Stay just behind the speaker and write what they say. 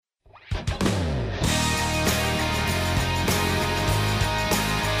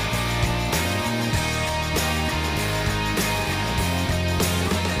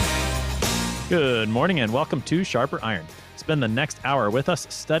Good morning and welcome to Sharper Iron. Spend the next hour with us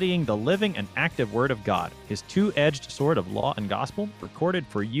studying the living and active Word of God, His two-edged sword of law and gospel, recorded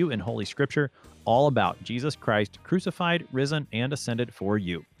for you in Holy Scripture, all about Jesus Christ, crucified, risen, and ascended for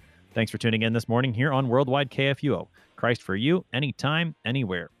you. Thanks for tuning in this morning here on Worldwide KFUO. Christ for you, anytime,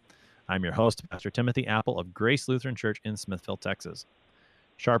 anywhere. I'm your host, Pastor Timothy Apple of Grace Lutheran Church in Smithville, Texas.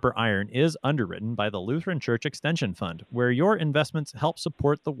 Sharper Iron is underwritten by the Lutheran Church Extension Fund, where your investments help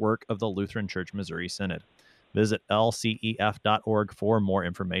support the work of the Lutheran Church Missouri Synod. Visit lcef.org for more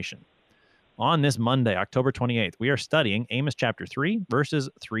information. On this Monday, October 28th, we are studying Amos chapter 3, verses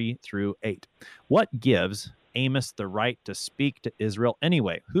 3 through 8. What gives Amos the right to speak to Israel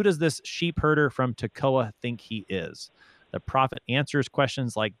anyway? Who does this sheep herder from Tekoa think he is? The prophet answers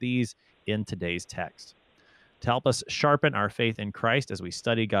questions like these in today's text. To help us sharpen our faith in Christ as we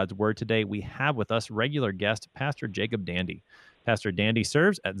study God's Word today, we have with us regular guest, Pastor Jacob Dandy. Pastor Dandy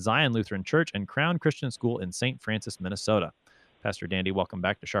serves at Zion Lutheran Church and Crown Christian School in St. Francis, Minnesota. Pastor Dandy, welcome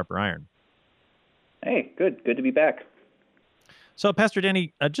back to Sharper Iron. Hey, good to be back. So, Pastor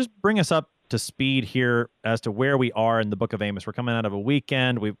Dandy, just bring us up to speed here as to where we are in the book of Amos. We're coming out of a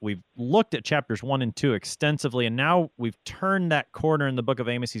weekend. We've looked at chapters 1 and 2 extensively, and now we've turned that corner in the book of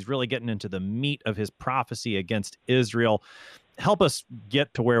Amos. He's really getting into the meat of his prophecy against Israel. Help us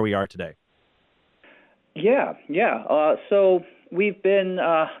get to where we are today. Yeah. So we've been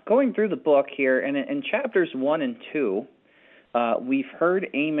going through the book here, and in chapters 1 and 2, we've heard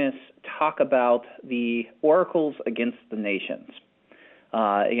Amos talk about the oracles against the nations.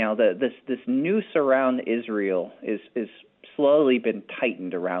 This noose around Israel is slowly been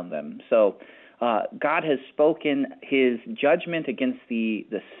tightened around them. So God has spoken His judgment against the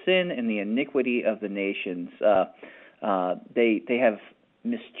sin and the iniquity of the nations. They have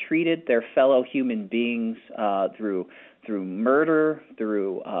mistreated their fellow human beings through murder,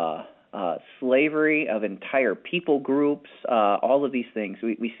 through slavery of entire people groups, all of these things.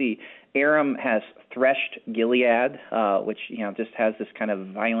 We see Aram has threshed Gilead, which just has this kind of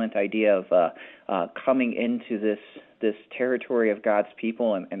violent idea of coming into this territory of God's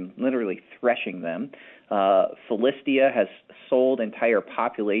people and literally threshing them. Philistia has sold entire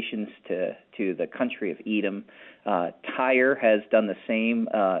populations to the country of Edom. Tyre has done the same,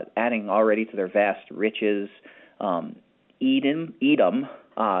 adding already to their vast riches. Edom,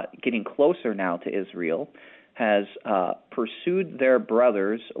 getting closer now to Israel, has pursued their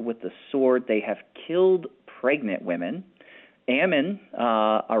brothers with the sword. They have killed pregnant women. Ammon,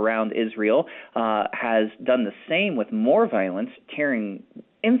 around Israel, has done the same with more violence, tearing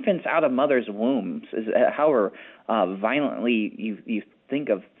infants out of mothers' wombs. However violently you think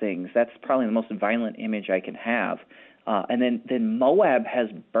of things, that's probably the most violent image I can have. And then Moab has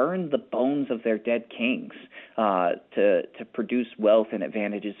burned the bones of their dead kings to produce wealth and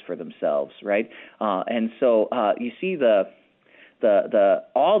advantages for themselves, right? And so you see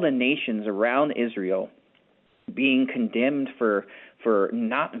all the nations around Israel being condemned for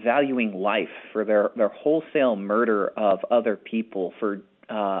not valuing life, for their wholesale murder of other people, for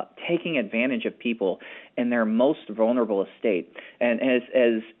taking advantage of people in their most vulnerable estate. And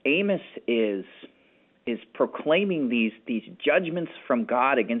as Amos is proclaiming these judgments from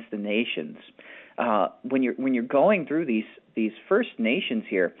God against the nations. When you're going through these first nations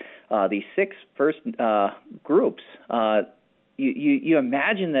here, these six first groups, you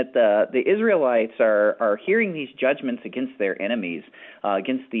imagine that the Israelites are hearing these judgments against their enemies,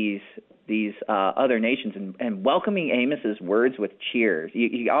 against these other nations, and welcoming Amos's words with cheers.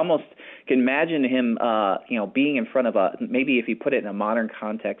 You almost can imagine him, being in front of maybe if you put it in a modern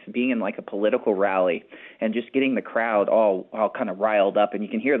context, being in like a political rally and just getting the crowd all kind of riled up, and you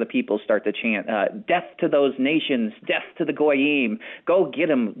can hear the people start to chant, "Death to those nations, death to the Goyim, go get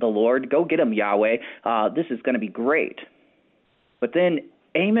them, the Lord, go get them, Yahweh. This is going to be great." But then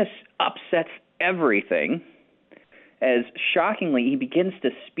Amos upsets everything, as shockingly he begins to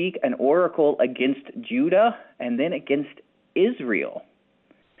speak an oracle against Judah and then against Israel.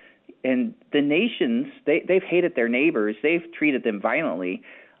 And the nations, they've hated their neighbors, they've treated them violently,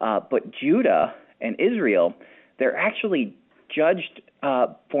 but Judah and Israel, they're actually judged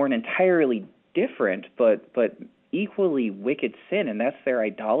for an entirely different but equally wicked sin, and that's their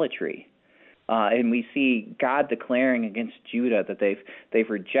idolatry. And we see God declaring against Judah that they've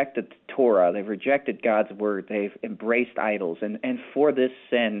rejected the Torah, they've rejected God's word, they've embraced idols, and for this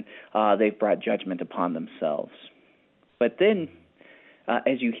sin, they've brought judgment upon themselves. But then,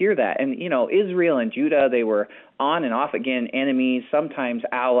 as you hear that, and Israel and Judah, they were on and off again enemies, sometimes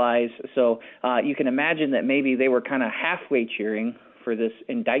allies. So you can imagine that maybe they were kind of halfway cheering for this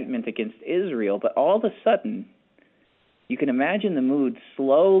indictment against Israel, but all of a sudden, you can imagine the mood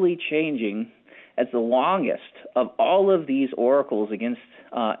slowly changing as the longest of all of these oracles against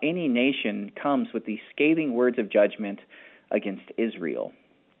any nation, comes with these scathing words of judgment against Israel.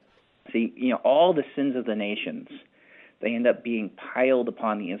 See, all the sins of the nations, they end up being piled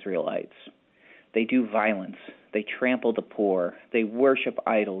upon the Israelites. They do violence. They trample the poor. They worship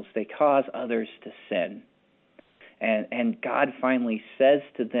idols. They cause others to sin. And God finally says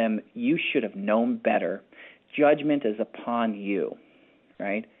to them, you should have known better. Judgment is upon you,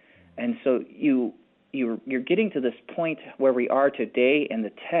 right? And so you're getting to this point where we are today in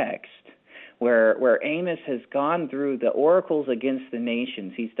the text, where Amos has gone through the oracles against the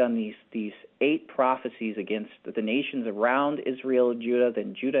nations. He's done these 8 prophecies against the nations around Israel and Judah,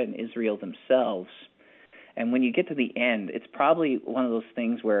 then Judah and Israel themselves. And when you get to the end, it's probably one of those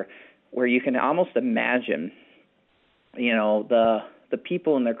things where you can almost imagine, the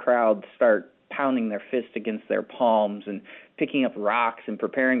people in the crowd start pounding their fist against their palms and picking up rocks and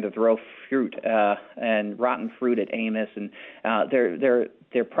preparing to throw fruit and rotten fruit at Amos, and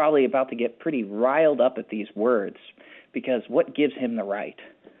they're probably about to get pretty riled up at these words, because what gives him the right?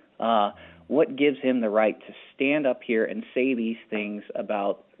 What gives him the right to stand up here and say these things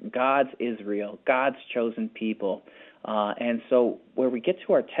about God's Israel, God's chosen people? And so where we get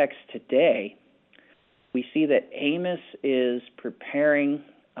to our text today, we see that Amos is preparing,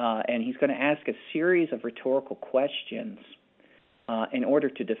 and he's going to ask a series of rhetorical questions in order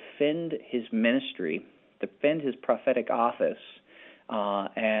to defend his ministry, defend his prophetic office,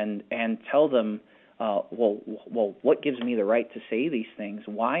 and tell them, well, what gives me the right to say these things?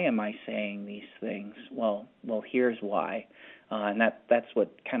 Why am I saying these things? Well, here's why, and that's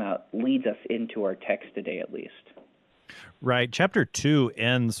what kind of leads us into our text today, at least. Right. Chapter 2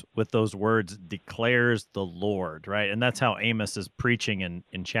 ends with those words, declares the Lord, right? And that's how Amos is preaching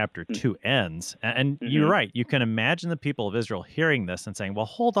in chapter 2 ends. And you're right. You can imagine the people of Israel hearing this and saying, well,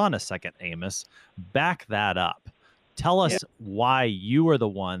 hold on a second, Amos. Back that up. Tell us why you are the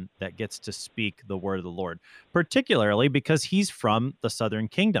one that gets to speak the word of the Lord, particularly because he's from the southern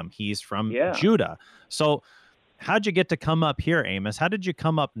kingdom. He's from Judah. So how'd you get to come up here, Amos? How did you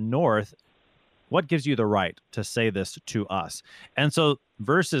come up north? What gives you the right to say this to us? And so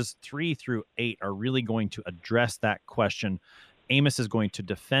verses 3 through 8 are really going to address that question. Amos is going to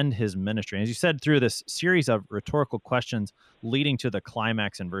defend his ministry, as you said, through this series of rhetorical questions leading to the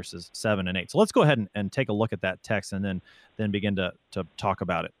climax in verses 7 and 8. So let's go ahead and take a look at that text and then begin to talk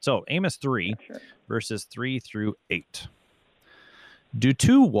about it. So Amos 3, verses 3 through 8. Do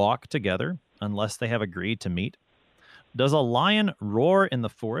 2 walk together unless they have agreed to meet? Does a lion roar in the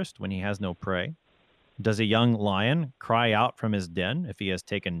forest when he has no prey? Does a young lion cry out from his den if he has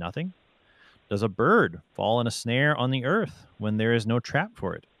taken nothing? Does a bird fall in a snare on the earth when there is no trap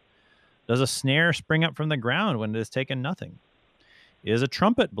for it? Does a snare spring up from the ground when it has taken nothing? Is a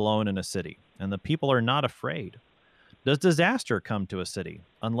trumpet blown in a city, and the people are not afraid? Does disaster come to a city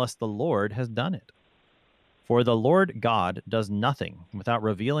unless the Lord has done it? For the Lord God does nothing without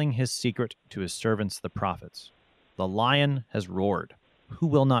revealing his secret to his servants the prophets. The lion has roared. Who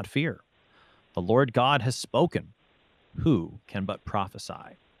will not fear? The Lord God has spoken. Who can but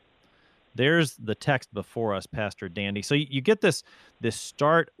prophesy? There's the text before us, Pastor Dandy. So you get this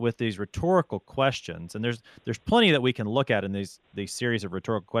start with these rhetorical questions, and there's plenty that we can look at in these series of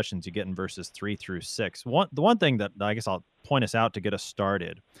rhetorical questions you get in verses 3 through 6. The one thing that I guess I'll point us out to get us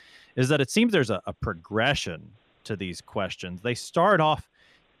started is that it seems there's a progression to these questions. They start off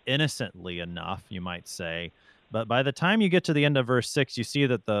innocently enough, you might say, but by the time you get to the end of verse 6, you see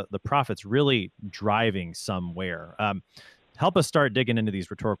that the prophet's really driving somewhere. Help us start digging into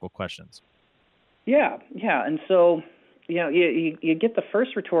these rhetorical questions. Yeah. And so, you get the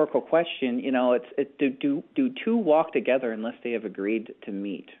first rhetorical question. Do 2 walk together unless they have agreed to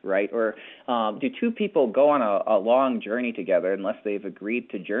meet, right? Or do 2 people go on a long journey together unless they've agreed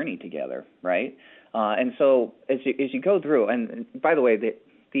to journey together, right? And so as you go through, and by the way,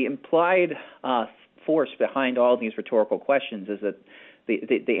 the implied force behind all these rhetorical questions is that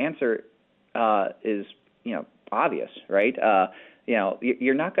the answer is obvious, right?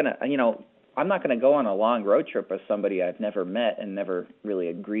 You're not going to, I'm not going to go on a long road trip with somebody I've never met and never really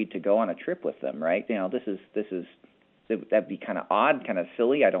agreed to go on a trip with them, right? That'd be kind of odd, kind of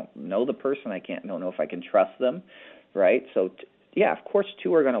silly. I don't know the person. I don't know if I can trust them, right? So, of course,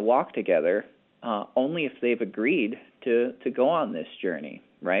 2 are going to walk together only if they've agreed to go on this journey,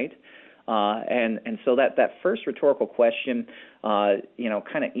 right? And so that first rhetorical question,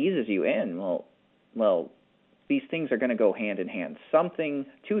 kind of eases you in. Well, these things are going to go hand in hand.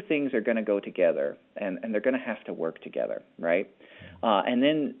 2 things are going to go together, and they're going to have to work together, right? And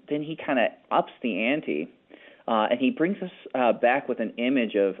then he kind of ups the ante And he brings us back with an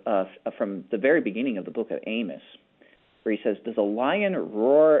image of from the very beginning of the book of Amos, where he says, "Does a lion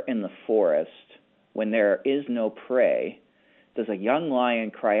roar in the forest when there is no prey? Does a young lion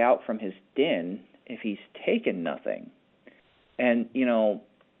cry out from his den if he's taken nothing?" And,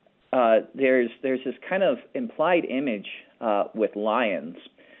 there's this kind of implied image with lions,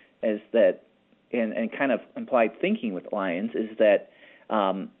 is that, and kind of implied thinking with lions, is that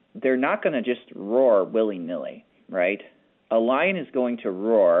they're not going to just roar willy-nilly, right? A lion is going to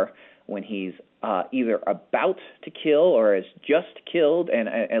roar when he's either about to kill or has just killed, and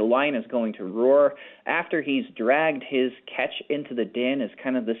a lion is going to roar after he's dragged his catch into the den as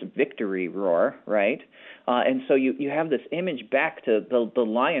kind of this victory roar, right? And so you have this image back to the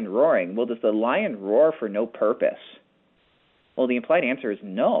lion roaring. Well, does the lion roar for no purpose? Well, the implied answer is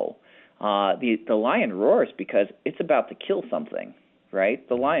no. The lion roars because it's about to kill something, right?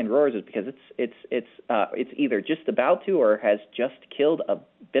 The lion roars is because it's either just about to or has just killed a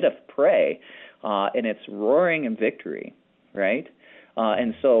bit of prey, and it's roaring in victory, right?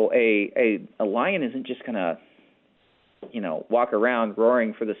 And so a lion isn't just gonna walk around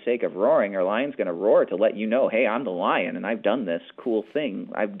roaring for the sake of roaring. A lion's gonna roar to let you know, hey, I'm the lion, and I've done this cool thing.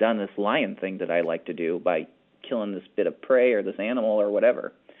 I've done this lion thing that I like to do by killing this bit of prey or this animal or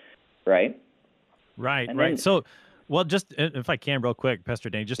whatever, right? Right, And right. then, So, well, just if I can, real quick, Pastor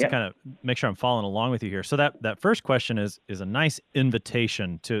Danny, just to kind of make sure I'm following along with you here. So that first question is a nice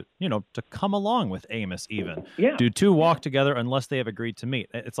invitation to to come along with Amos. Even do two walk together unless they have agreed to meet?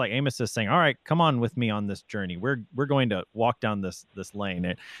 It's like Amos is saying, all right, come on with me on this journey. We're going to walk down this lane,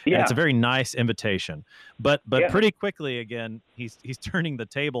 and it's a very nice invitation. But pretty quickly, again, he's turning the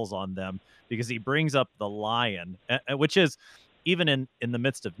tables on them because he brings up the lion, which is, even in the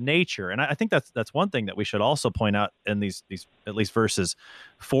midst of nature. And I think that's one thing that we should also point out in these at least verses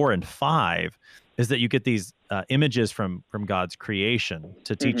 4 and 5, is that you get these images from God's creation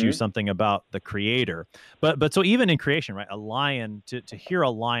to teach you something about the Creator. But so even in creation, right, a lion, to hear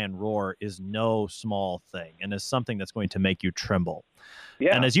a lion roar is no small thing, and is something that's going to make you tremble.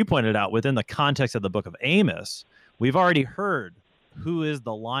 And as you pointed out, within the context of the book of Amos, we've already heard who is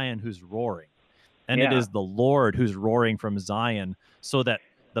the lion who's roaring. And it is the Lord who's roaring from Zion, so that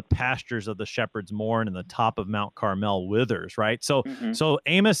the pastures of the shepherds mourn and the top of Mount Carmel withers, right? So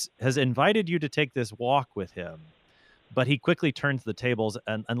Amos has invited you to take this walk with him, but he quickly turns the tables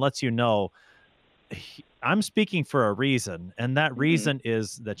and lets you know, I'm speaking for a reason, and that reason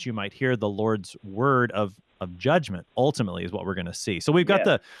is that you might hear the Lord's word of judgment, ultimately, is what we're going to see. So we've got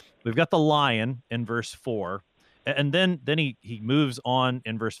the lion in verse 4. And then he moves on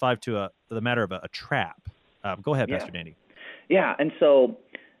in verse 5 to the matter of a trap. Go ahead, Pastor Danny. Yeah, and so,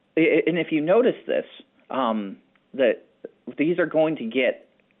 and if you notice this, that these are going to get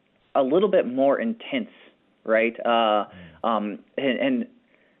a little bit more intense, right? And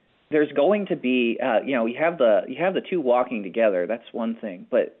there's going to be, you have the two walking together. That's one thing,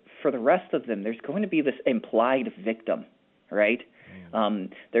 but for the rest of them, there's going to be this implied victim, right?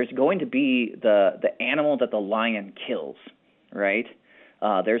 There's going to be the animal that the lion kills, right?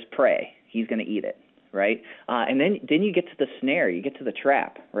 There's prey. He's going to eat it, right? And then you get to the snare. You get to the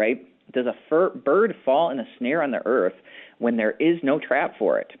trap, right? Does a bird fall in a snare on the earth when there is no trap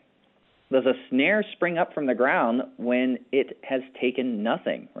for it? Does a snare spring up from the ground when it has taken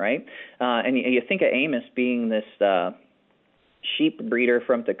nothing, right? And you think of Amos being this sheep breeder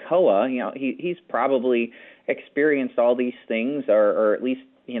from Tekoa. He's probably experienced all these things, or at least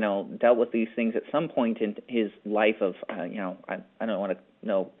dealt with these things at some point in his life of I don't want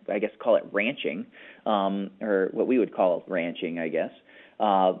to I guess call it ranching, or what we would call ranching, I guess.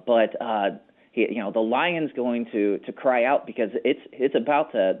 But the lion's going to cry out because there's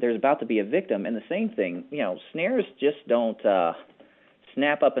about to be a victim. And the same thing, snares just don't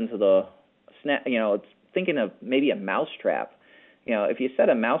snap up into the snap. It's thinking of maybe a mouse trap. If you set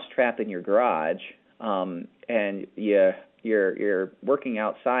a mouse trap in your garage, and you're working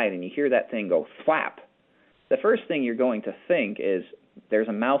outside and you hear that thing go flap, the first thing you're going to think is there's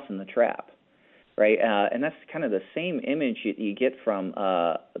a mouse in the trap, right? And that's kind of the same image you get from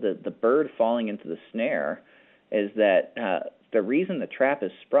the bird falling into the snare, is that the reason the trap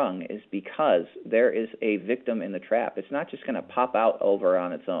is sprung is because there is a victim in the trap. It's not just going to pop out over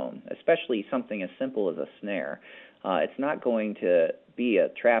on its own, especially something as simple as a snare. It's not going to be a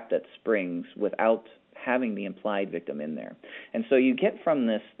trap that springs without having the implied victim in there. And so you get from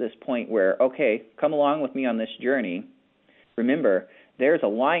this point where, okay, come along with me on this journey. Remember, there's a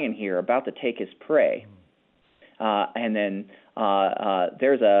lion here about to take his prey. And then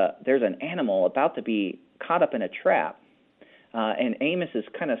there's an animal about to be caught up in a trap. And Amos is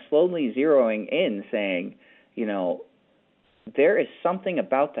kind of slowly zeroing in, saying, there is something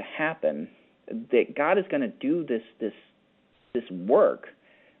about to happen, that God is going to do this work,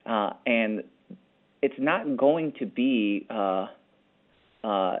 and it's not going to be, you're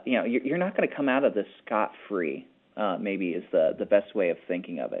not going to come out of this scot-free, maybe is the best way of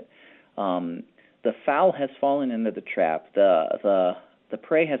thinking of it. The fowl has fallen into the trap. The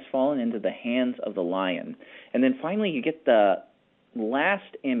prey has fallen into the hands of the lion. And then finally you get the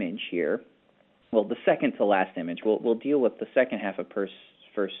last image here. Well, the second to last image. We'll deal with the second half of verse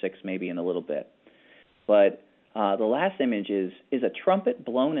 6 maybe in a little bit. But the last image is a trumpet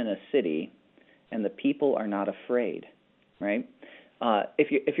blown in a city, and the people are not afraid, right?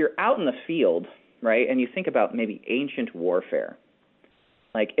 If you're out in the field, right, and you think about maybe ancient warfare,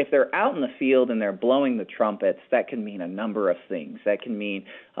 like if they're out in the field and they're blowing the trumpets, that can mean a number of things. That can mean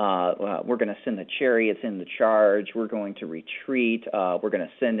we're going to send the chariots in the charge. We're going to retreat. We're going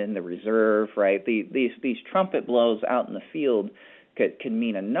to send in the reserve, right? These trumpet blows out in the field can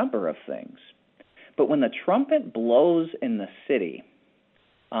mean a number of things. But when the trumpet blows in the city,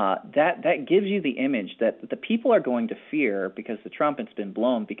 that gives you the image that the people are going to fear because the trumpet's been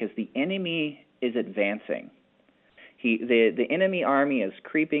blown, because the enemy is advancing. The enemy army is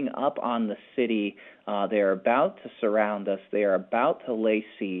creeping up on the city. They are about to surround us. They are about to lay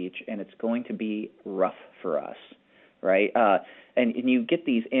siege, and it's going to be rough for us, right? And you get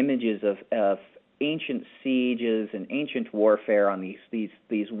these images of ancient sieges and ancient warfare on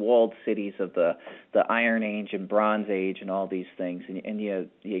these walled cities of the Iron Age and Bronze Age and all these things, and you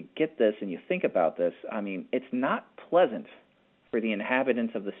get this and you think about this. I mean, it's not pleasant for the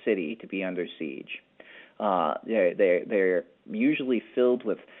inhabitants of the city to be under siege. They're usually filled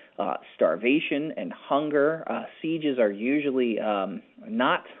with starvation and hunger. Sieges are usually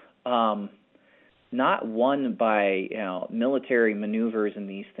not won by military maneuvers and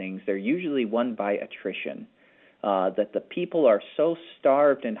these things. They're usually won by attrition. That the people are so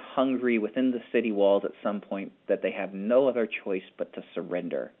starved and hungry within the city walls at some point that they have no other choice but to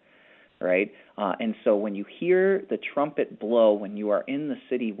surrender. Right? And so when you hear the trumpet blow when you are in the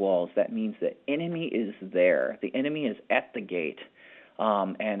city walls, that means the enemy is there. The enemy is at the gate,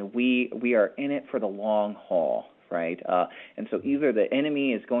 and we are in it for the long haul, right? And so either the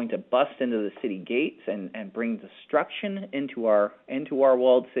enemy is going to bust into the city gates and bring destruction into our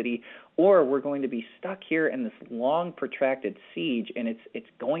walled city, or we're going to be stuck here in this long, protracted siege, and it's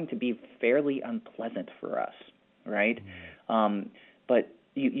going to be fairly unpleasant for us, right? But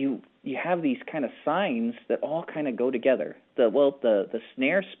you have these kind of signs that all kind of go together. The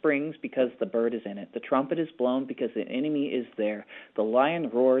snare springs because the bird is in it. The trumpet is blown because the enemy is there. The lion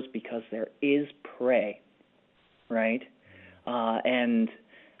roars because there is prey, right? And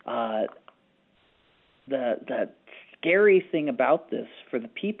the scary thing about this for the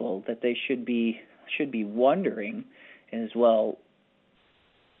people that they should be wondering is, well,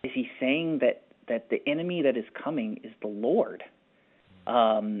 is he saying that the enemy that is coming is the Lord?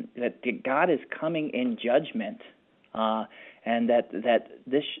 That God is coming in judgment, and that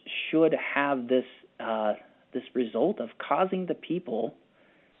this should have this result of causing the people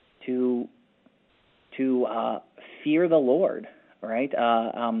to fear the Lord, right?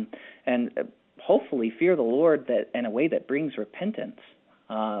 And hopefully fear the Lord that in a way that brings repentance,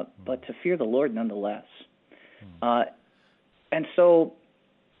 but to fear the Lord nonetheless. And so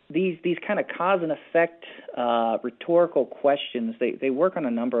these kind of cause and effect rhetorical questions, they work on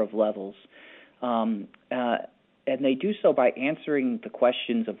a number of levels, and they do so by answering the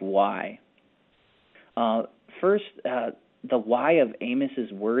questions of why. First, the why of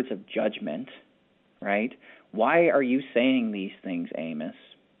Amos's words of judgment, right? Why are you saying these things, Amos?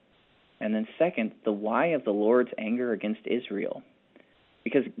 And then second, the why of the Lord's anger against Israel,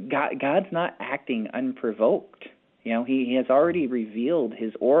 because God's not acting unprovoked. He has already revealed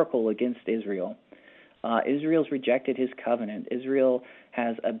his oracle against Israel. Israel's rejected his covenant. Israel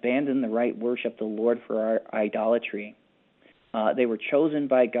has abandoned the right worship of the Lord for our idolatry. They were chosen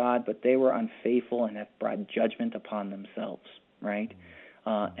by God, but they were unfaithful and have brought judgment upon themselves, right?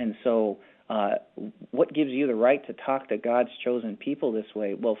 And so what gives you the right to talk to God's chosen people this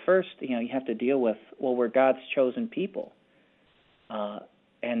way? Well, first, you have to deal with, well, we're God's chosen people.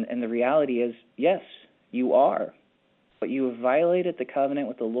 And the reality is, yes, you are. But you have violated the covenant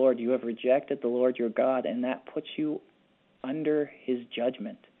with the Lord. You have rejected the Lord your God, and that puts you under his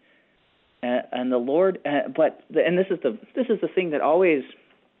judgment. And the Lord, and this is the thing that always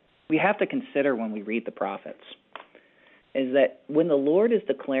we have to consider when we read the prophets, is that when the Lord is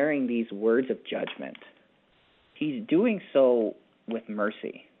declaring these words of judgment, he's doing so with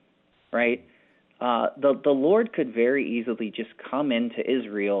mercy, right? The Lord could very easily just come into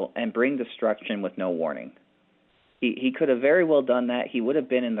Israel and bring destruction with no warning. He could have very well done that. He would have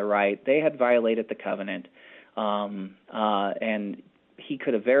been in the right. They had violated the covenant, and he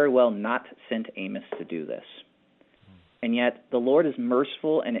could have very well not sent Amos to do this. And yet the Lord is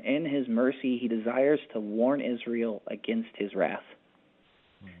merciful, and in his mercy he desires to warn Israel against his wrath.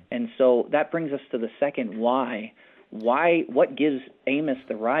 And so that brings us to the second why. What gives Amos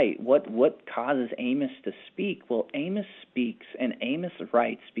the right? What causes Amos to speak? Well, Amos speaks and Amos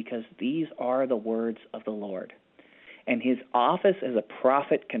writes because these are the words of the Lord. And his office as a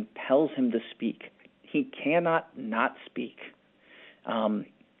prophet compels him to speak. He cannot not speak. I'm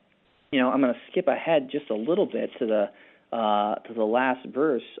going to skip ahead just a little bit to the last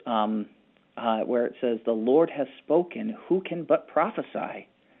verse where it says, "The Lord has spoken; who can but prophesy?"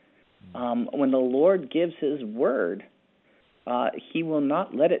 When the Lord gives his word, he will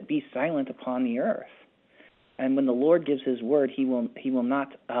not let it be silent upon the earth. And when the Lord gives his word, he will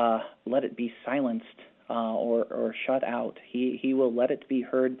not let it be silenced or shut out. He will let it be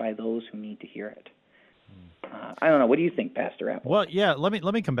heard by those who need to hear it. I don't know. What do you think, Pastor Apple? Well, yeah. Let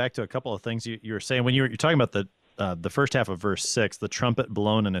me come back to a couple of things you were saying when you're talking about the first half of verse 6, the trumpet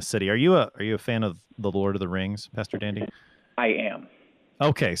blown in a city. Are you a fan of the Lord of the Rings, Pastor Dandy? I am.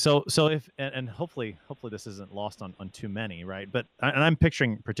 Okay, so if and hopefully this isn't lost on too many, right? But I'm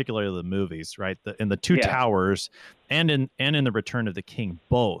picturing particularly the movies, right? In the Two Towers and in the Return of the King,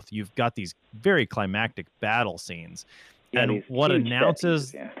 both you've got these very climactic battle scenes, and what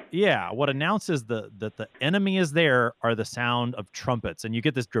announces that the enemy is there are the sound of trumpets, and you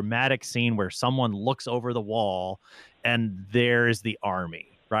get this dramatic scene where someone looks over the wall, and there's the army,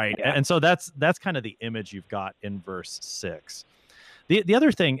 right? Yeah. And so that's kind of the image you've got in verse 6. The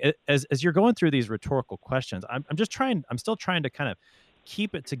other thing, as you're going through these rhetorical questions, I'm still trying to kind of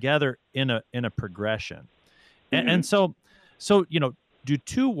keep it together in a progression. Mm-hmm. And so do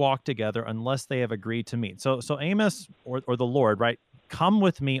two walk together unless they have agreed to meet? So Amos or the Lord, right? Come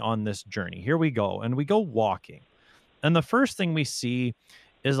with me on this journey. Here we go. And we go walking. And the first thing we see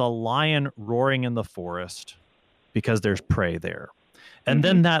is a lion roaring in the forest because there's prey there. And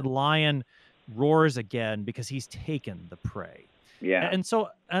then that lion roars again because he's taken the prey. Yeah. And so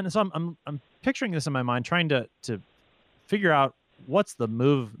I'm picturing this in my mind, trying to figure out what's the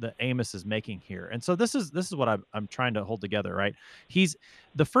move that Amos is making here. And so this is what I'm trying to hold together, right? He's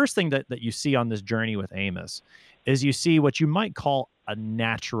the first thing that you see on this journey with Amos is you see what you might call a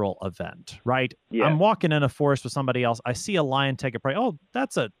natural event, right? Yeah. I'm walking in a forest with somebody else. I see a lion take a prey. Oh,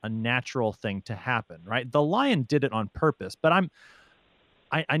 that's a natural thing to happen, right? The lion did it on purpose, but I'm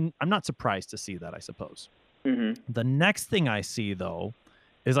not surprised to see that, I suppose. Mm-hmm. The next thing I see, though,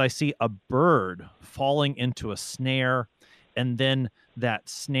 is I see a bird falling into a snare, and then that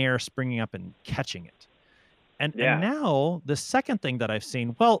snare springing up and catching it. And now the second thing that I've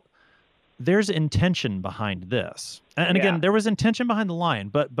seen, well, there's intention behind this. And again, there was intention behind the lion,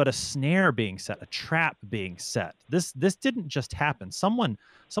 but a snare being set, a trap being set. This didn't just happen. Someone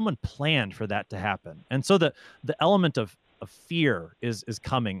planned for that to happen. And so the element of fear is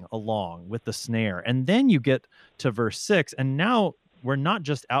coming along with the snare. And then you get to verse 6, and now we're not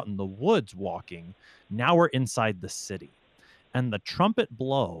just out in the woods walking. Now we're inside the city. And the trumpet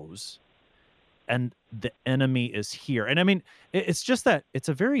blows, and the enemy is here. And I mean, it's just that it's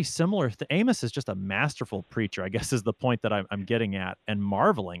a very similar Amos is just a masterful preacher, I guess is the point that I'm getting at and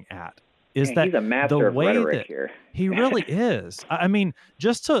marveling at. Is that he's a master of rhetoric here. He really is. I mean,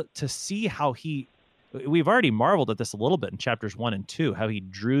 just to see how we've already marveled at this a little bit in chapters 1 and 2, how he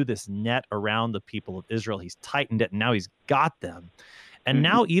drew this net around the people of Israel. He's tightened it, and now he's got them. And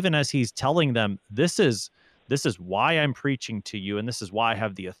now, even as he's telling them, this is why I'm preaching to you, and this is why I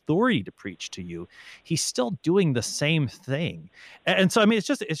have the authority to preach to you, he's still doing the same thing. And so, I mean, it's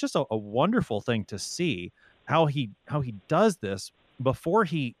just a wonderful thing to see how he does this before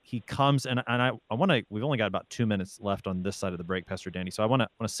he comes. And I want to, we've only got about 2 minutes left on this side of the break, Pastor Danny. So I want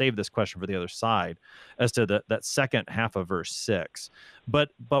to save this question for the other side as to that second half of verse 6. But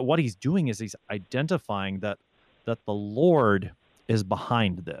what he's doing is he's identifying that the Lord is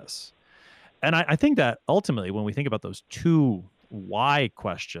behind this. And I think that ultimately, when we think about those two why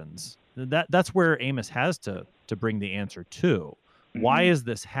questions, that's where Amos has to bring the answer to. Mm-hmm. Why is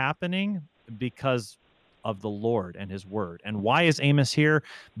this happening? Because of the Lord and his word. And why is Amos here?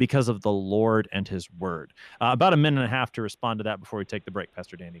 Because of the Lord and his word. About a minute and a half to respond to that before we take the break,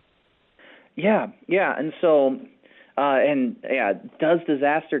 Pastor Dandy. Yeah. And so, does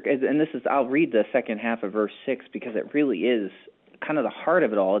disaster, and this is, I'll read the second half of verse 6 because it really is kind of the heart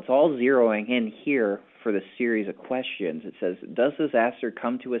of it all. It's all zeroing in here for the series of questions. It says, does disaster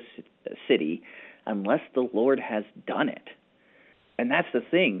come to a city unless the Lord has done it? And that's the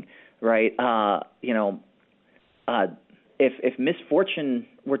thing, right? if misfortune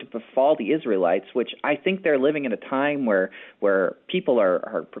were to befall the Israelites, which I think they're living in a time where people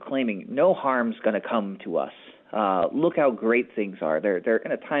are proclaiming no harm's going to come to us. Look how great things are. They're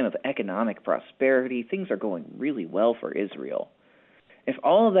in a time of economic prosperity. Things are going really well for Israel. If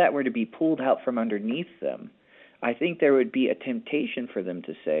all of that were to be pulled out from underneath them, I think there would be a temptation for them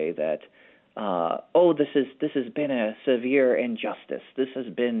to say that, this has been a severe injustice. This has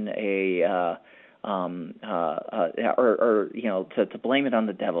been to blame it on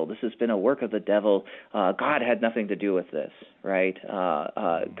the devil. This has been a work of the devil. God had nothing to do with this, right?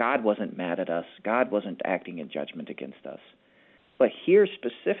 God wasn't mad at us. God wasn't acting in judgment against us. But here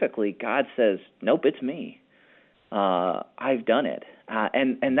specifically, God says, nope, it's me. I've done it,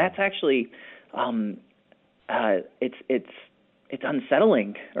 and that's actually it's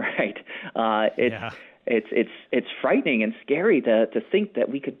unsettling, right? It's frightening and scary to think that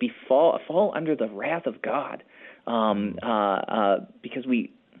we could fall under the wrath of God, because we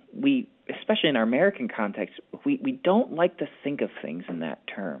especially in our American context, we don't like to think of things in that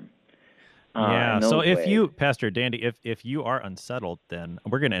term. So if you, Pastor Dandy, if you are unsettled, then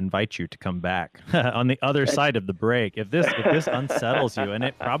we're going to invite you to come back on the other side of the break. If this unsettles you, and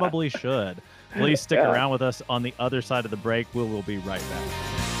it probably should, please stick around with us on the other side of the break. We'll be right back.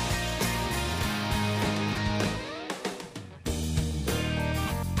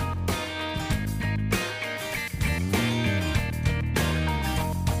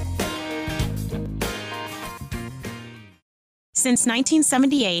 Since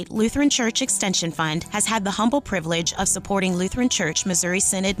 1978, Lutheran Church Extension Fund has had the humble privilege of supporting Lutheran Church Missouri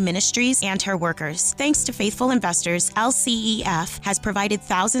Synod ministries and her workers. Thanks to faithful investors, LCEF has provided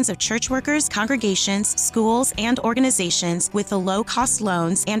thousands of church workers, congregations, schools, and organizations with the low-cost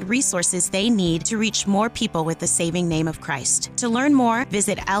loans and resources they need to reach more people with the saving name of Christ. To learn more,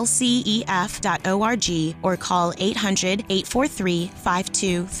 visit lcef.org or call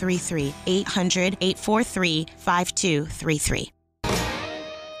 800-843-5233, 800-843-5233.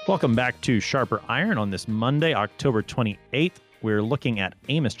 Welcome back to Sharper Iron on this Monday, October 28th. We're looking at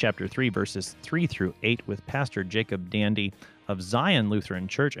Amos chapter 3, verses 3 through 8 with Pastor Jacob Dandy of Zion Lutheran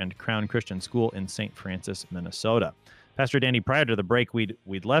Church and Crown Christian School in St. Francis, Minnesota. Pastor Dandy, prior to the break,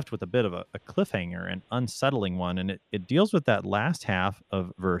 we'd left with a bit of a cliffhanger, an unsettling one, and it deals with that last half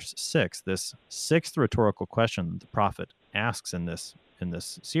of verse 6, this sixth rhetorical question the prophet asks in this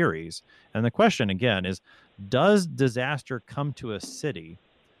series. And the question, again, is, does disaster come to a city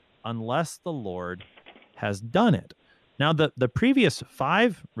unless the Lord has done it? Now, the previous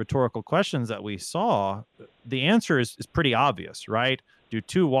 5 rhetorical questions that we saw, the answer is pretty obvious, right? Do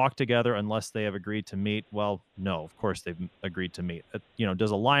two walk together unless they have agreed to meet? Well, no, of course they've agreed to meet. Does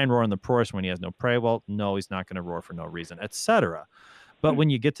a lion roar in the forest when he has no prey? Well, no, he's not going to roar for no reason, etc. But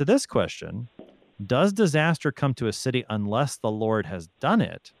when you get to this question, does disaster come to a city unless the Lord has done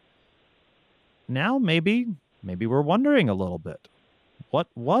it? Now, maybe we're wondering a little bit. What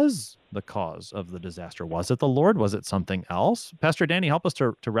was the cause of the disaster? Was it the Lord? Was it something else? Pastor Danny, help us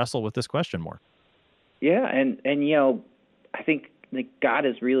to wrestle with this question more. Yeah, and I think that God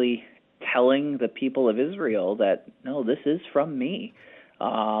is really telling the people of Israel that, no, this is from me.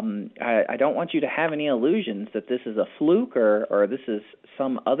 I don't want you to have any illusions that this is a fluke or this is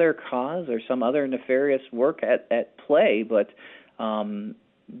some other cause or some other nefarious work at play, but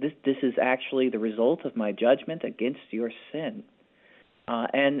this is actually the result of my judgment against your sin.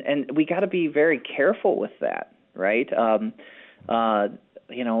 And we got to be very careful with that, right?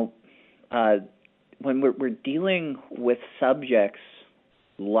 When we're dealing with subjects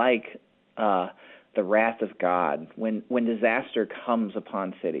like the wrath of God, when disaster comes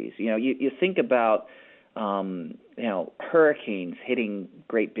upon cities, you think about hurricanes hitting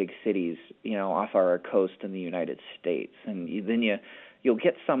great big cities, off our coast in the United States, and then you'll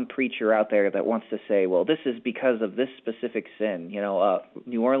get some preacher out there that wants to say, well, this is because of this specific sin.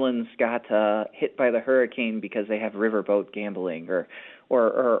 New Orleans got hit by the hurricane because they have riverboat gambling or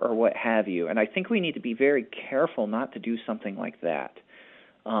what have you. And I think we need to be very careful not to do something like that.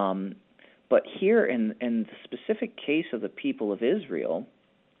 But here in the specific case of the people of Israel,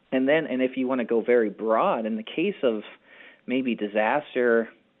 and if you want to go very broad, in the case of maybe disaster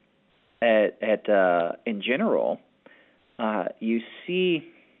in general, you see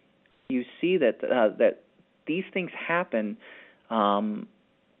that these things happen under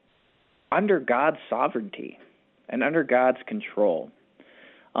God's sovereignty and under God's control.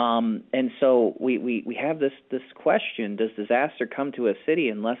 And so we have this question: does disaster come to a city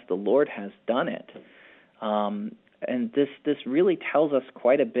unless the Lord has done it? And this really tells us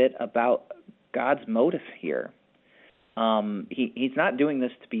quite a bit about God's motive here. He's not doing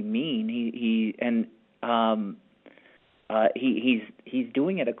this to be mean. he's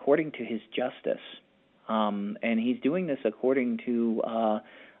doing it according to his justice, and he's doing this according to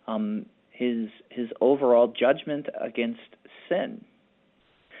his overall judgment against sin.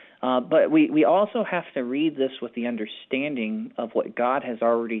 But we also have to read this with the understanding of what God has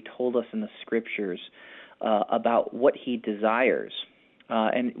already told us in the Scriptures about what He desires.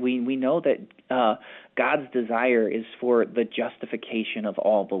 And we know that God's desire is for the justification of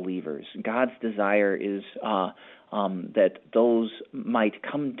all believers. God's desire is that those might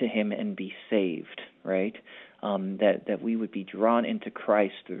come to Him and be saved, right? That we would be drawn into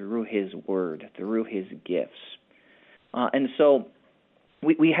Christ through His Word, through His gifts. And so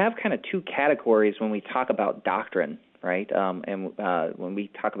we have kind of two categories when we talk about doctrine, right? And when we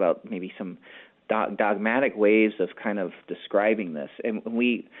talk about maybe some dogmatic ways of kind of describing this, and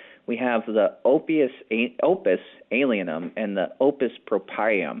we have the opus alienum and the opus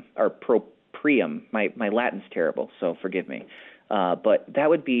proprium, or proprium. My Latin's terrible, so forgive me. But that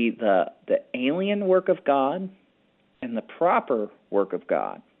would be the alien work of God and the proper work of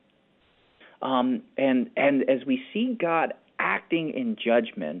God. And as we see God acting in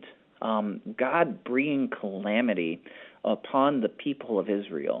judgment, God bringing calamity upon the people of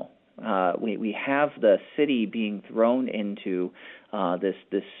Israel. We have the city being thrown into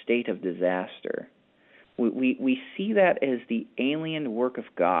this state of disaster. We see that as the alien work of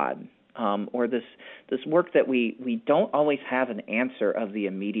God, or this work that we don't always have an answer of the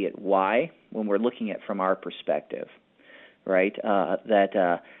immediate why when we're looking at from our perspective, right?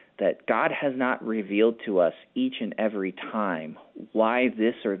 That God has not revealed to us each and every time why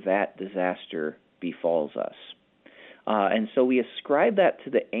this or that disaster befalls us. And so we ascribe that to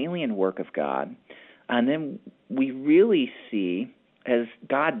the alien work of God, and then we really see, as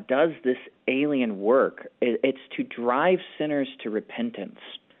God does this alien work, it's to drive sinners to repentance,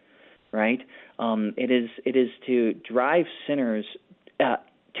 right? It is to drive sinners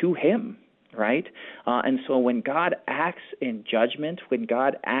to Him, right? And so when God acts in judgment, when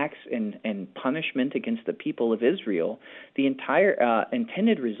God acts in punishment against the people of Israel, the entire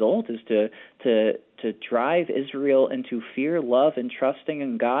intended result is to drive Israel into fear, love, and trusting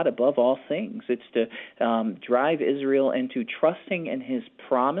in God above all things. It's to drive Israel into trusting in His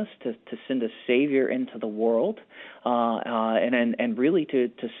promise to send a Savior into the world, and really to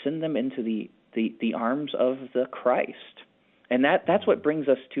send them into the arms of the Christ. And that's what brings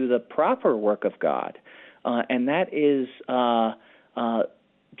us to the proper work of God, and that is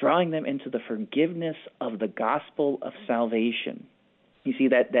drawing them into the forgiveness of the gospel of salvation. You see,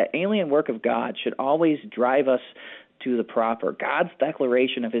 that alien work of God should always drive us to the proper. God's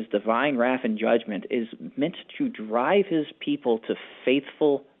declaration of His divine wrath and judgment is meant to drive His people to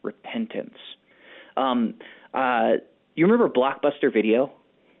faithful repentance. You remember Blockbuster Video?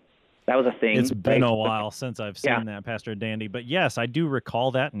 That was a thing. It's been a while since I've seen that, Pastor Dandy. But yes, I do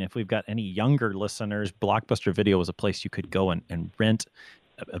recall that. And if we've got any younger listeners, Blockbuster Video was a place you could go and rent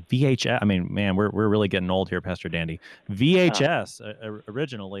a VHS. I mean, man, we're really getting old here, Pastor Dandy. VHS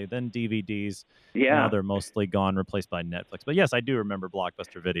originally, then DVDs. Yeah. Now they're mostly gone, replaced by Netflix. But yes, I do remember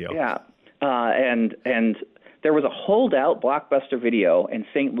Blockbuster Video. Yeah. And there was a holdout Blockbuster Video in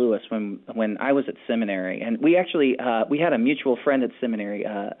St. Louis when I was at seminary, and we actually we had a mutual friend at seminary,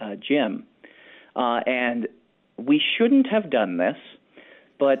 Jim, and we shouldn't have done this,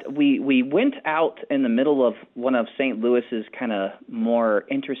 but we went out in the middle of one of St. Louis's kind of more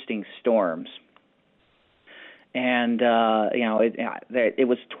interesting storms, and it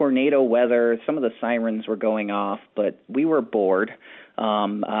was tornado weather. Some of the sirens were going off, but we were bored.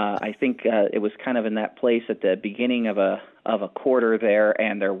 I think it was kind of in that place at the beginning of a quarter there,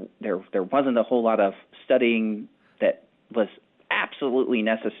 and there wasn't a whole lot of studying that was absolutely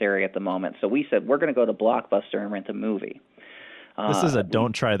necessary at the moment. So we said, we're going to go to Blockbuster and rent a movie. This is a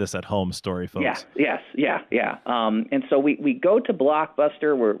don't try this at home story, folks. Yeah. And so we go to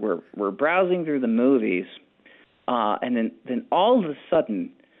Blockbuster. We're browsing through the movies, and then all of a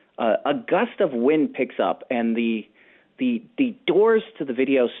sudden, a gust of wind picks up, and the doors to the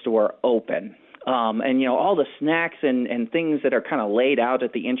video store open, and all the snacks and things that are kind of laid out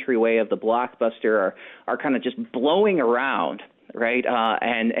at the entryway of the Blockbuster are kind of just blowing around, right?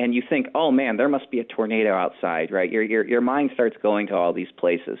 And you think, oh man, there must be a tornado outside, right? Your mind starts going to all these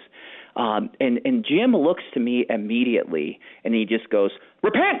places, and Jim looks to me immediately, and he just goes,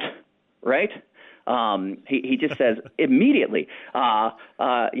 "Repent!" Right? He just says immediately,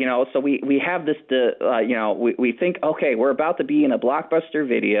 so we have this, we think, okay, we're about to be in a Blockbuster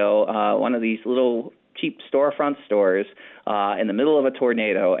Video, one of these little cheap storefront stores, in the middle of a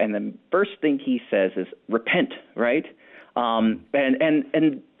tornado. And the first thing he says is repent, right?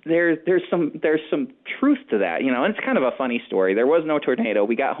 And there's some truth to that, and it's kind of a funny story. There was no tornado.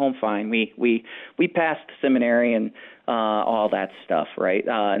 We got home fine. We passed seminary and all that stuff, right?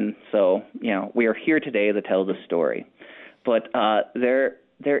 And so we are here today to tell the story. But there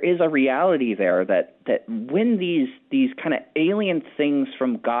is a reality there that when these kind of alien things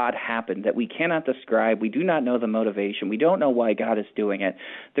from God happen that we cannot describe, we do not know the motivation, we don't know why God is doing it,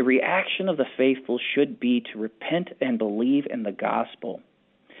 the reaction of the faithful should be to repent and believe in the gospel.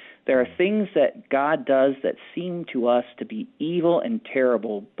 There are things that God does that seem to us to be evil and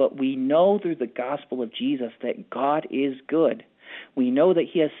terrible, but we know through the gospel of Jesus that God is good. We know that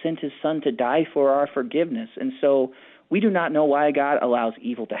he has sent his Son to die for our forgiveness, and so we do not know why God allows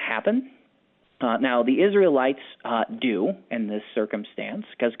evil to happen. Now, the Israelites do in this circumstance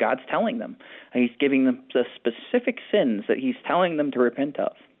because God's telling them. He's giving them the specific sins that he's telling them to repent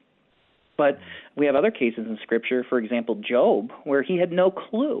of. But we have other cases in Scripture, for example, Job, where he had no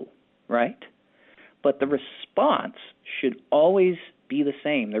clue, right? But the response should always be the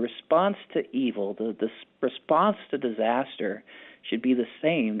same. The response to evil, the response to disaster should be the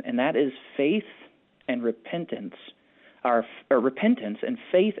same, and that is faith and repentance. Our repentance and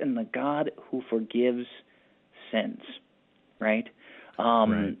faith in the God who forgives sins, right?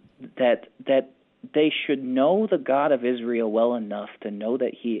 Right. That they should know the God of Israel well enough to know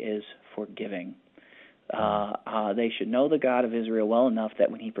that he is forgiving. They should know the God of Israel well enough that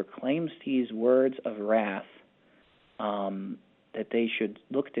when he proclaims these words of wrath, that they should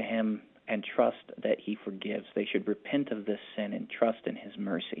look to him and trust that he forgives. They should repent of this sin and trust in his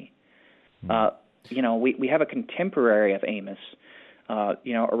mercy. We have a contemporary of Amos.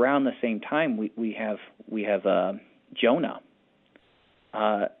 Around the same time, we have Jonah.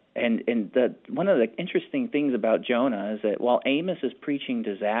 And one of the interesting things about Jonah is that while Amos is preaching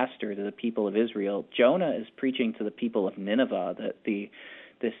disaster to the people of Israel, Jonah is preaching to the people of Nineveh,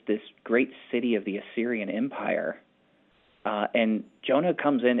 this great city of the Assyrian Empire. And Jonah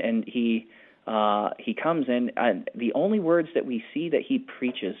comes in, and he comes in, and the only words that we see that he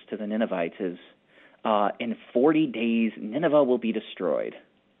preaches to the Ninevites is, in 40 days, Nineveh will be destroyed.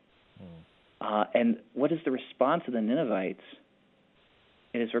 And what is the response of the Ninevites?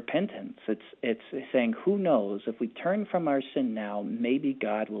 It is repentance. It's saying, who knows, if we turn from our sin now, maybe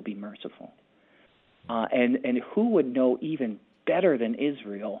God will be merciful. And who would know even better than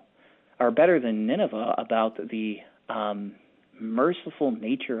Israel, or better than Nineveh, about the merciful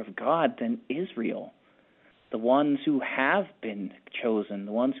nature of God than Israel? The ones who have been chosen,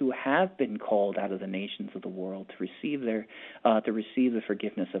 the ones who have been called out of the nations of the world to receive the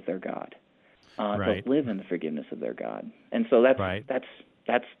forgiveness of their God, Right. to live in the forgiveness of their God. And so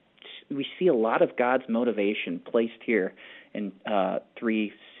that's we see a lot of God's motivation placed here in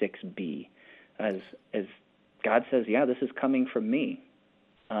 3:6b, as God says, yeah, this is coming from me.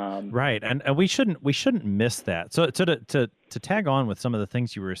 Right, and we shouldn't miss that. So to tag on with some of the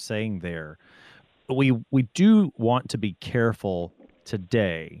things you were saying there, we do want to be careful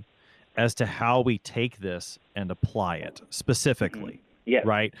today as to how we take this and apply it specifically. Yes.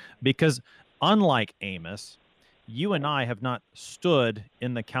 Right? Because unlike Amos, you and I have not stood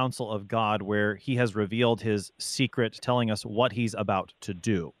in the counsel of God where he has revealed his secret, telling us what he's about to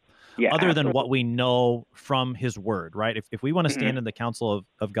do. Yeah, Other than absolutely. what we know from his word, right? If we want to stand in the counsel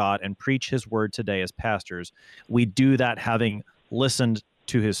of God and preach his word today as pastors, we do that having listened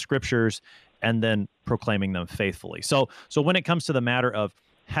to his scriptures and then proclaiming them faithfully. So when it comes to the matter of,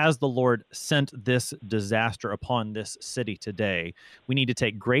 has the Lord sent this disaster upon this city today, we need to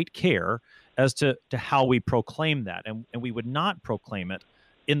take great care as to how we proclaim that. And we would not proclaim it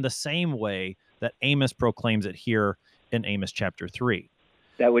in the same way that Amos proclaims it here in Amos chapter 3.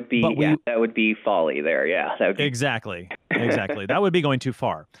 That would be folly there. Yeah, that would be... Exactly. That would be going too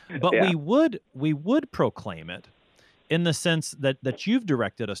far. But Yeah. we would proclaim it in the sense that you've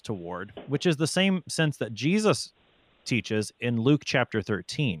directed us toward, which is the same sense that Jesus teaches in Luke chapter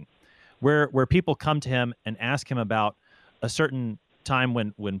 13, where people come to him and ask him about a certain time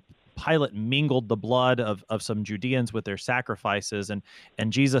when Pilate mingled the blood of some Judeans with their sacrifices, and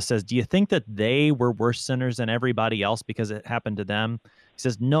Jesus says, do you think that they were worse sinners than everybody else because it happened to them? He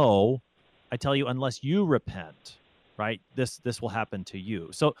says, no, I tell you, unless you repent, right, this will happen to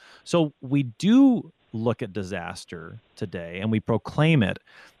you. So we do look at disaster today and we proclaim it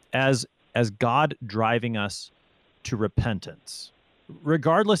as God driving us to repentance,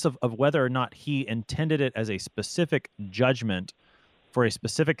 regardless of whether or not he intended it as a specific judgment for a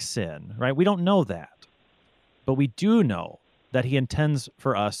specific sin, right? We don't know that, but we do know that he intends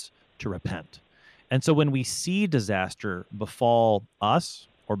for us to repent. And so when we see disaster befall us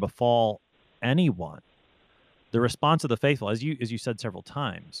or befall anyone, the response of the faithful, as you said several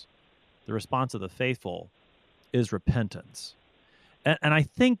times, the response of the faithful is repentance. And I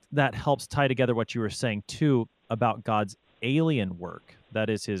think that helps tie together what you were saying, too, about God's alien work. That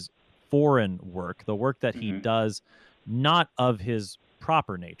is his foreign work, the work that he does not of his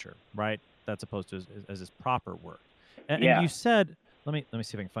proper nature, right? That's opposed to as his proper work. And you said, let me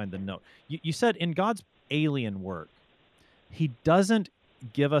see if I can find the note. You said in God's alien work, he doesn't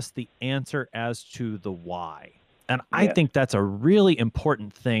give us the answer as to the why. And I think that's a really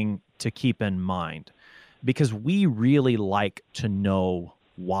important thing to keep in mind, because we really like to know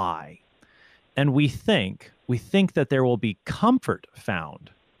why. And we think that there will be comfort found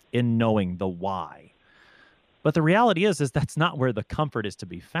in knowing the why. But the reality is that's not where the comfort is to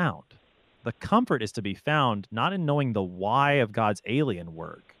be found. The comfort is to be found not in knowing the why of God's alien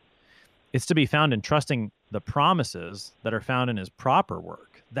work. It's to be found in trusting the promises that are found in his proper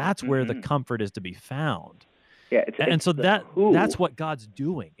work. That's where the comfort is to be found. Yeah, and so that's what God's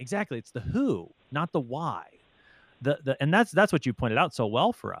doing. Exactly. It's the who, not the why. And that's what you pointed out so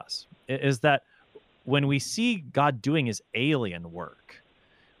well for us, is that when we see God doing his alien work,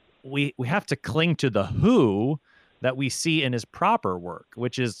 we have to cling to the who that we see in his proper work,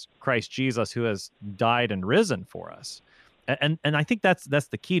 which is Christ Jesus, who has died and risen for us. And I think that's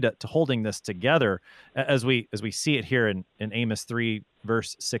the key to holding this together as we see it here in Amos 3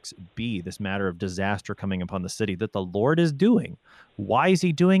 verse 6b, this matter of disaster coming upon the city that the Lord is doing. Why is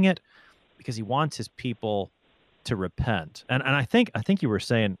he doing it? Because he wants his people to repent. And I think you were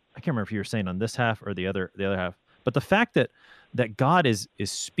saying, I can't remember if you were saying on this half or the other half, but the fact that God is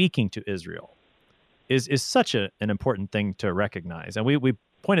speaking to Israel is such an important thing to recognize. And we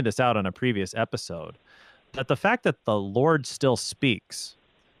pointed this out on a previous episode, that the fact that the Lord still speaks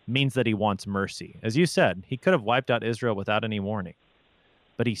means that he wants mercy. As you said, he could have wiped out Israel without any warning,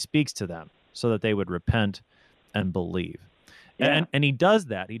 but he speaks to them so that they would repent and believe. Yeah. And he does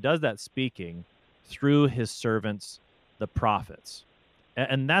that. He does that speaking through his servants, the prophets.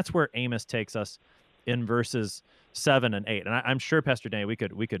 And that's where Amos takes us in verses 7 and 8. And I'm sure, Pastor Danny, we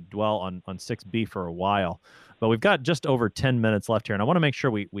could dwell on 6b for a while, but we've got just over 10 minutes left here. And I want to make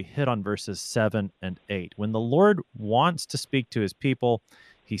sure we hit on verses 7 and 8. When the Lord wants to speak to his people,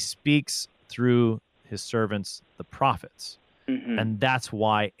 he speaks through his servants, the prophets. And that's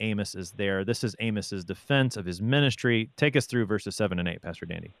why Amos is there. This is Amos's defense of his ministry. Take us through verses 7 and 8, Pastor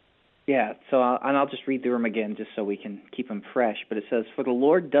Danny. Yeah, so I'll just read through them again just so we can keep them fresh. But it says, "For the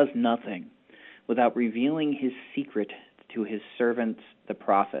Lord does nothing without revealing his secret to his servants, the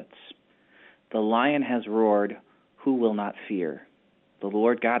prophets. The lion has roared, who will not fear? The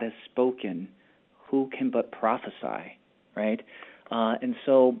Lord God has spoken, who can but prophesy?" Right? And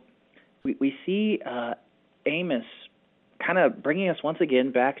so we see Amos kind of bringing us once again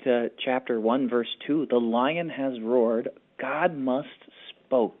back to chapter 1, verse 2. The lion has roared, God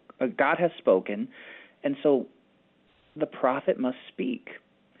has spoken, and so the prophet must speak.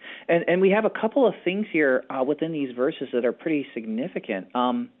 And we have a couple of things here within these verses that are pretty significant.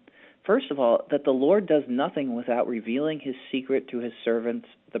 First of all, that the Lord does nothing without revealing his secret to his servants,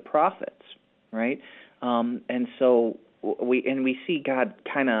 the prophets, right? And so we see God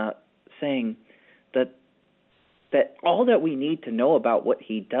kind of saying that all that we need to know about what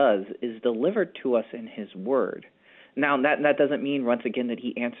he does is delivered to us in his word. Now, that doesn't mean, once again, that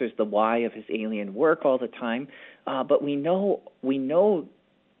he answers the why of his alien work all the time, but we know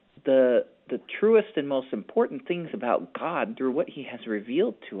the truest and most important things about God through what he has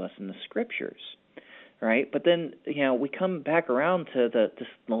revealed to us in the scriptures, right? But then, we come back around to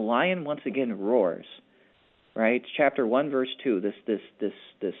the lion once again roars, right? Chapter 1, verse 2,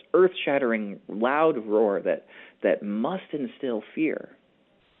 this earth-shattering loud roar that must instill fear,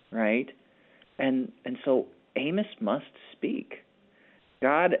 right? And so Amos must speak.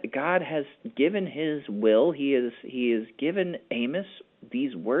 God has given his will. He has given Amos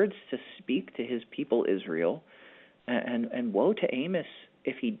these words to speak to his people Israel, and woe to Amos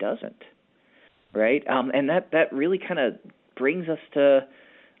if he doesn't, right? And that really kind of brings us to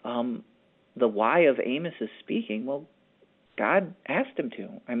the why of Amos's speaking. Well, God asked him to.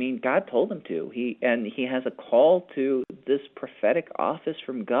 I mean, God told him to. He has a call to this prophetic office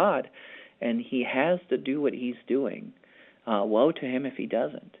from God, and he has to do what he's doing. Woe to him if he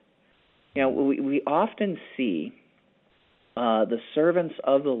doesn't. We often see the servants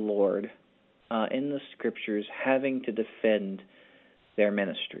of the Lord in the scriptures having to defend their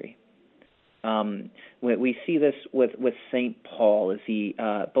ministry. We see this with St. Paul, as he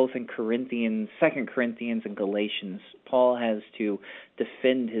both in 2 Corinthians and Galatians, Paul has to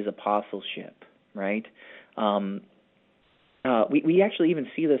defend his apostleship, right? We actually even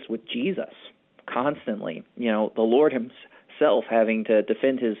see this with Jesus, constantly. The Lord himself having to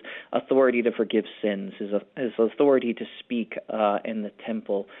defend his authority to forgive sins, his authority to speak in the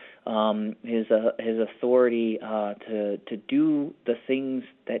temple, his authority to do the things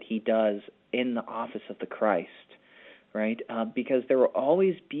that he does in the office of the Christ, right? Because there will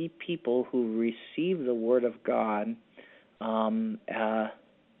always be people who receive the word of God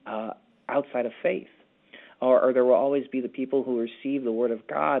outside of faith. Or there will always be the people who receive the word of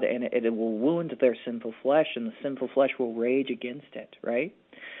God, and it will wound their sinful flesh, and the sinful flesh will rage against it, right?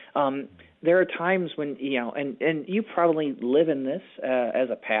 There are times when, and you probably live in this as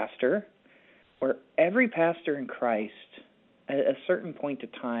a pastor, where every pastor in Christ, at a certain point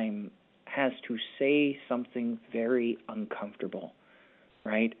of time, has to say something very uncomfortable,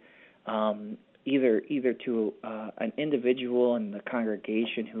 right? Either to an individual in the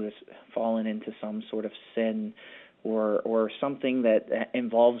congregation who has fallen into some sort of sin, or something that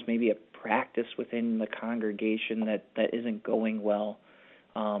involves maybe a practice within the congregation that isn't going well,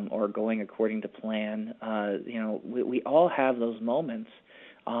 or going according to plan. We all have those moments,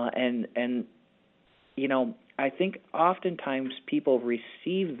 and I think oftentimes people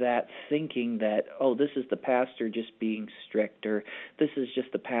receive that thinking that, oh, this is the pastor just being strict, or this is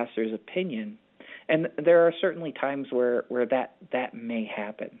just the pastor's opinion. And there are certainly times where that may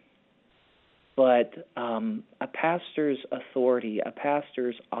happen. But a pastor's authority, a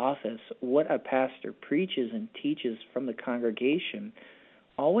pastor's office, what a pastor preaches and teaches from the congregation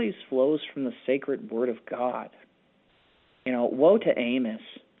always flows from the sacred word of God. Woe to Amos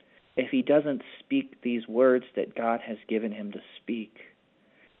if he doesn't speak these words that God has given him to speak.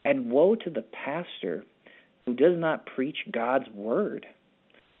 And woe to the pastor who does not preach God's word.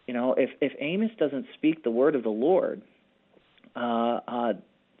 If Amos doesn't speak the word of the Lord, how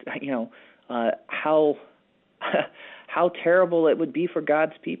terrible it would be for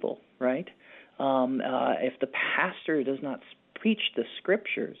God's people, right? If the pastor does not preach the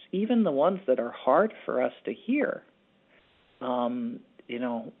scriptures, even the ones that are hard for us to hear, I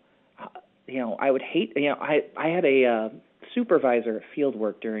would hate. I had a supervisor at field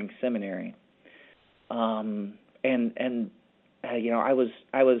work during seminary, and I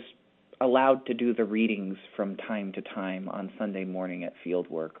was allowed to do the readings from time to time on Sunday morning at field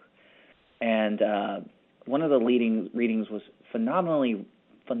work, and one of the readings was phenomenally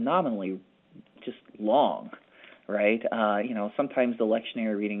just long, right? Sometimes the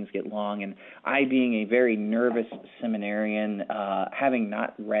lectionary readings get long, and I, being a very nervous seminarian, having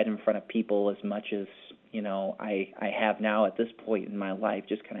not read in front of people as much as I have now at this point in my life,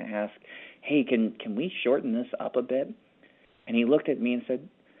 just kind of asked, hey, can we shorten this up a bit? And he looked at me and said,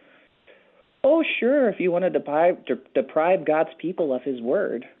 oh, sure, if you want to deprive God's people of his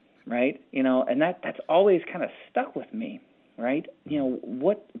word, right? And that's always kind of stuck with me, right?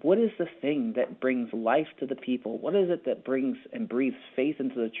 What is the thing that brings life to the people? What is it that brings and breathes faith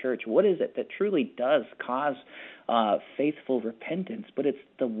into the church? What is it that truly does cause faithful repentance? But it's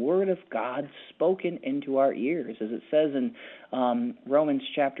the word of God spoken into our ears. As it says in Romans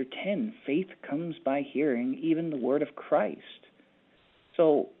chapter 10, faith comes by hearing, even the word of Christ.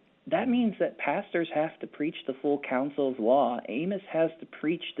 So that means that pastors have to preach the full counsel of law. Amos has to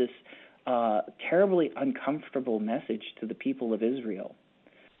preach this terribly uncomfortable message to the people of Israel.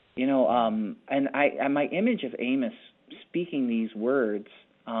 And my image of Amos speaking these words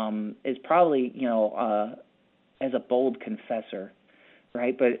is probably, as a bold confessor,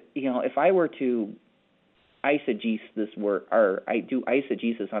 right? But, if I were to eisegese this word, or I do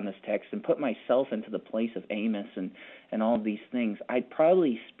eisegesis on this text and put myself into the place of Amos and all of these things, I'd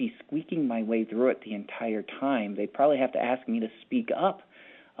probably be squeaking my way through it the entire time. They'd probably have to ask me to speak up.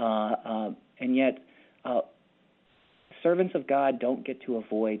 And yet, servants of God don't get to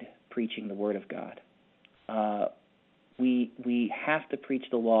avoid preaching the word of God. We have to preach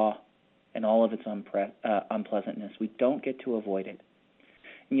the law and all of its unpleasantness. We don't get to avoid it.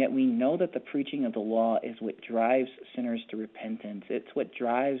 And yet we know that the preaching of the law is what drives sinners to repentance. It's what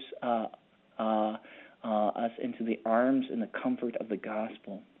drives us into the arms and the comfort of the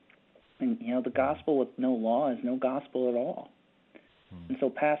gospel. And, the gospel with no law is no gospel at all. And so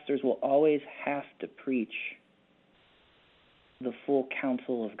pastors will always have to preach the full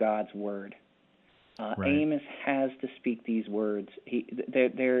counsel of God's word. Right. Amos has to speak these words. He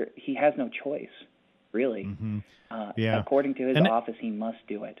has no choice, really. Mm-hmm. According to his office, he must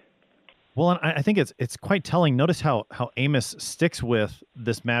do it. Well, and I think it's quite telling. Notice how Amos sticks with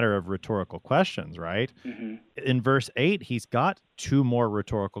this matter of rhetorical questions, right? Mm-hmm. In verse 8, he's got two more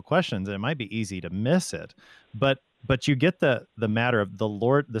rhetorical questions, and it might be easy to miss it. But you get the matter of the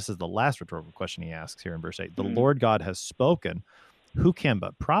Lord. This is the last rhetorical question he asks here in verse 8. The Lord God has spoken. who can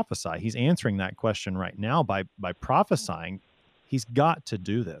but prophesy? He's answering that question right now by prophesying. He's got to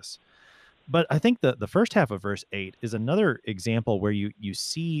do this. But I think the first half of verse 8 is another example where you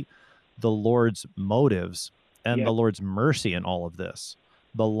see the Lord's motives and the Lord's mercy in all of this.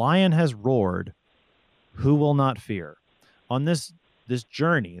 The lion has roared, who will not fear? On this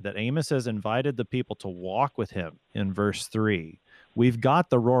journey that Amos has invited the people to walk with him in verse 3, we've got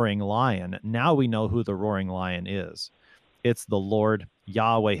the roaring lion. Now we know who the roaring lion is. It's the Lord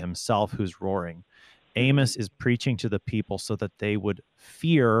Yahweh himself who's roaring. Amos is preaching to the people so that they would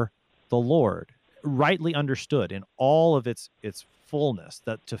fear the Lord, rightly understood in all of its fullness,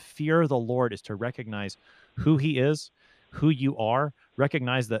 that to fear the Lord is to recognize who he is, who you are,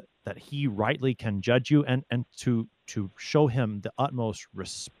 recognize that he rightly can judge you, and to show him the utmost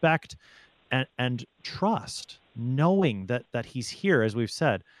respect and trust, knowing that he's here, as we've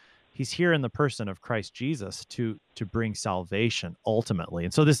said, he's here in the person of Christ Jesus to bring salvation ultimately.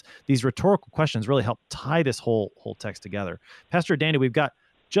 And so these rhetorical questions really help tie this whole text together. Pastor Danny, we've got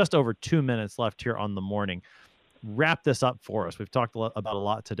just over 2 minutes left here on the morning. Wrap this up for us. We've talked about a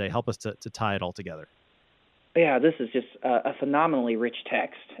lot today. Help us to tie it all together. Yeah, this is just a phenomenally rich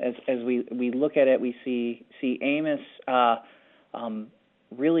text. As we look at it, we see Amos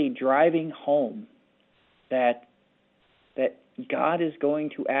really driving home that God is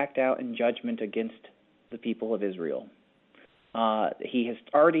going to act out in judgment against the people of Israel. He has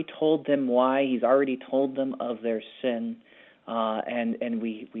already told them why. He's already told them of their sin. And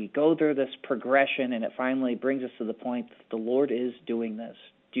we go through this progression, and it finally brings us to the point that the Lord is doing this.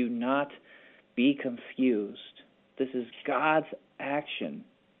 Do not be confused. This is God's action.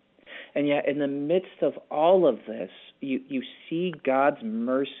 And yet, in the midst of all of this, you see God's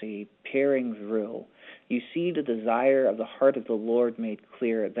mercy peering through. You see the desire of the heart of the Lord made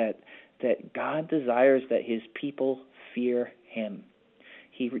clear, that God desires that his people fear him.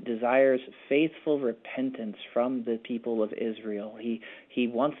 He desires faithful repentance from the people of Israel. He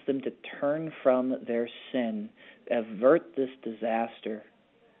wants them to turn from their sin, avert this disaster,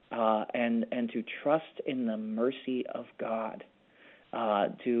 and to trust in the mercy of God.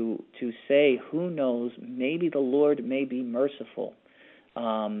 To say, who knows, maybe the Lord may be merciful.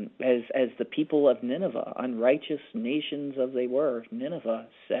 As the people of Nineveh, unrighteous nations as they were, Nineveh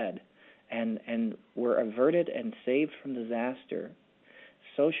said, and were averted and saved from disaster.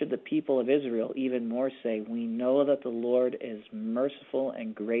 So should the people of Israel even more say, we know that the Lord is merciful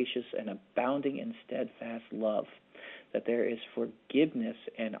and gracious and abounding in steadfast love, that there is forgiveness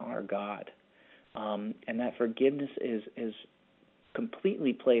in our God. And that forgiveness is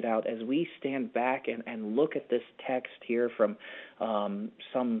completely played out as we stand back and look at this text here from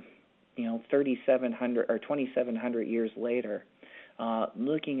some 3,700 or 2,700 years later,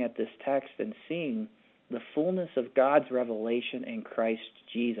 looking at this text and seeing the fullness of God's revelation in Christ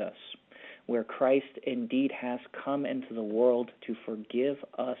Jesus, where Christ indeed has come into the world to forgive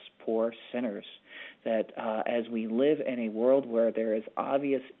us poor sinners. That as we live in a world where there is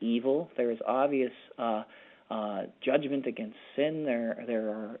obvious evil, there is obvious judgment against sin,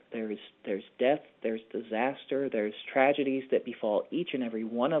 there's death, there's disaster, there's tragedies that befall each and every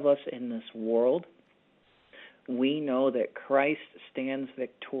one of us in this world, we know that Christ stands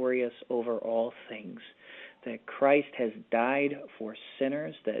victorious over all things, that Christ has died for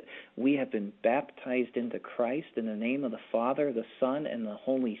sinners, that we have been baptized into Christ in the name of the Father, the Son, and the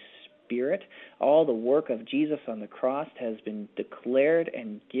Holy Spirit. All the work of Jesus on the cross has been declared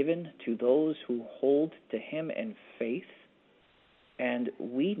and given to those who hold to him in faith. And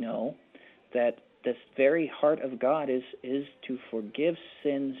we know that this very heart of God is to forgive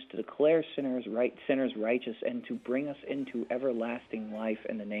sins, to declare sinners righteous, and to bring us into everlasting life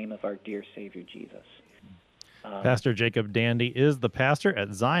in the name of our dear Savior Jesus. Pastor Jacob Dandy is the pastor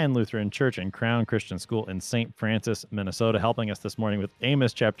at Zion Lutheran Church and Crown Christian School in St. Francis, Minnesota, helping us this morning with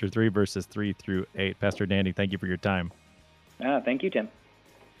Amos chapter 3, verses 3 through 8. Pastor Dandy, thank you for your time. Thank you, Tim.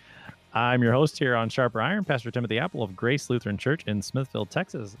 I'm your host here on Sharper Iron, Pastor Timothy Apple of Grace Lutheran Church in Smithville,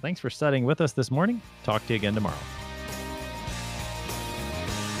 Texas. Thanks for studying with us this morning. Talk to you again tomorrow.